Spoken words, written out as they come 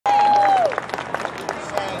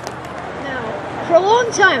For a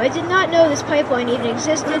long time, I did not know this pipeline even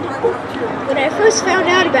existed. When I first found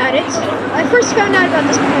out about it, this pipeline.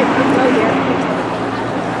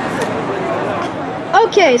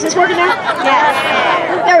 Oh dear. Okay, is this working now?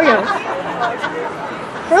 Yeah. There we go.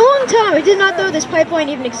 For a long time, I did not know this pipeline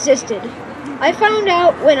even existed. I found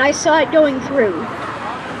out when I saw it going through.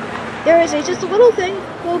 There is just a little thing,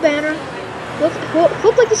 little banner.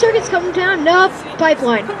 Looked like the circuit's coming down. Nope,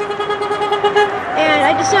 pipeline. And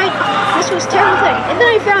I decided this was a terrible thing. And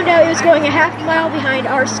then I found out it was going a half mile behind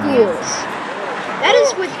our schools. That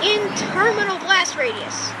is within terminal blast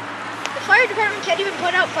radius. The fire department can't even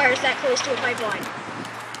put out fires that close to a pipeline.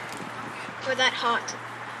 Or that hot.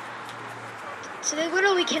 So they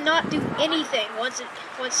literally cannot do anything once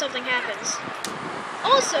something happens.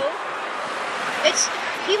 Also,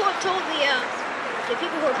 people have told the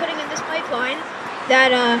people who are putting in this pipeline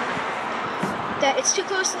that it's too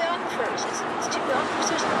close to the aquifers.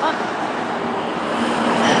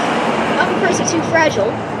 Aquifers are too fragile.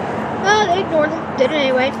 Well, they ignored them, did it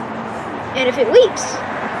anyway. And if it leaks,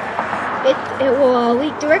 it will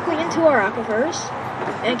leak directly into our aquifers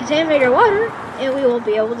and contaminate our water, and we won't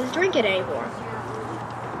be able to drink it anymore.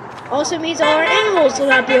 Also means all our animals will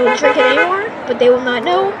not be able to drink it anymore, but they will not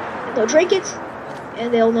know, they'll drink it,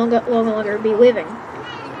 and they'll no longer be living.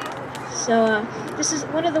 So, this is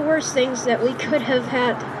one of the worst things that we could have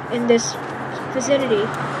had in this vicinity.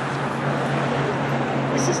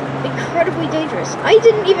 This is incredibly dangerous. I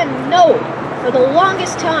didn't even know for the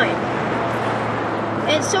longest time.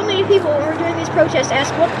 And so many people, when we're doing these protests,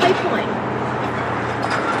 ask, what pipeline?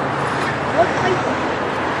 What pipeline?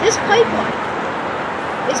 This pipeline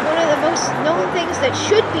is one of the most known things that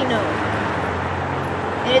should be known.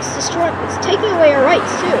 And it's taking away our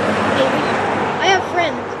rights, too. I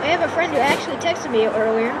have a friend who actually texted me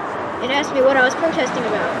earlier and asked me what I was protesting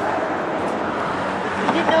about.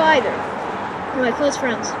 He didn't know either. One of my close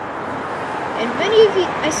friends. And many of you,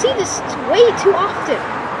 I see this way too often.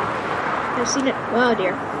 I've seen it. Wow,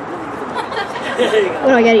 dear. What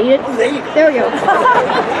do I gotta eat it? There we go.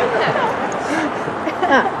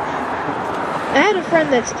 I had a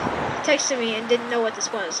friend that texted me and didn't know what this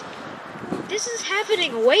was. This is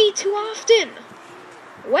happening way too often.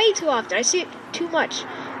 Way too often. I see it too much.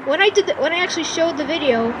 When I actually showed the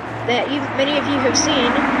video that many of you have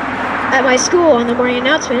seen at my school on the morning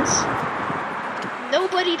announcements,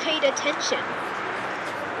 nobody paid attention.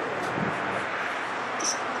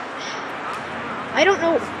 I don't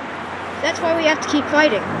know. That's why we have to keep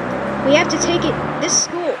fighting. We have to take it. This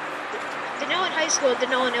school, Dunnellon High School,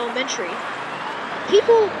 Dunnellon Elementary.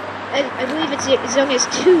 People, I believe it's as young as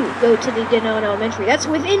 2 go to the Dunnellon Elementary. That's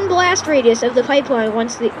within blast radius of the pipeline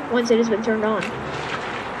once it has been turned on.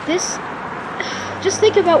 Just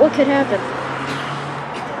think about what could happen.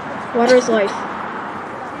 Water is life.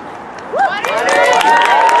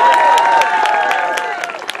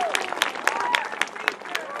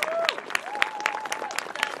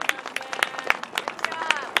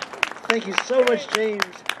 Thank you so much, James.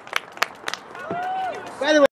 By the way,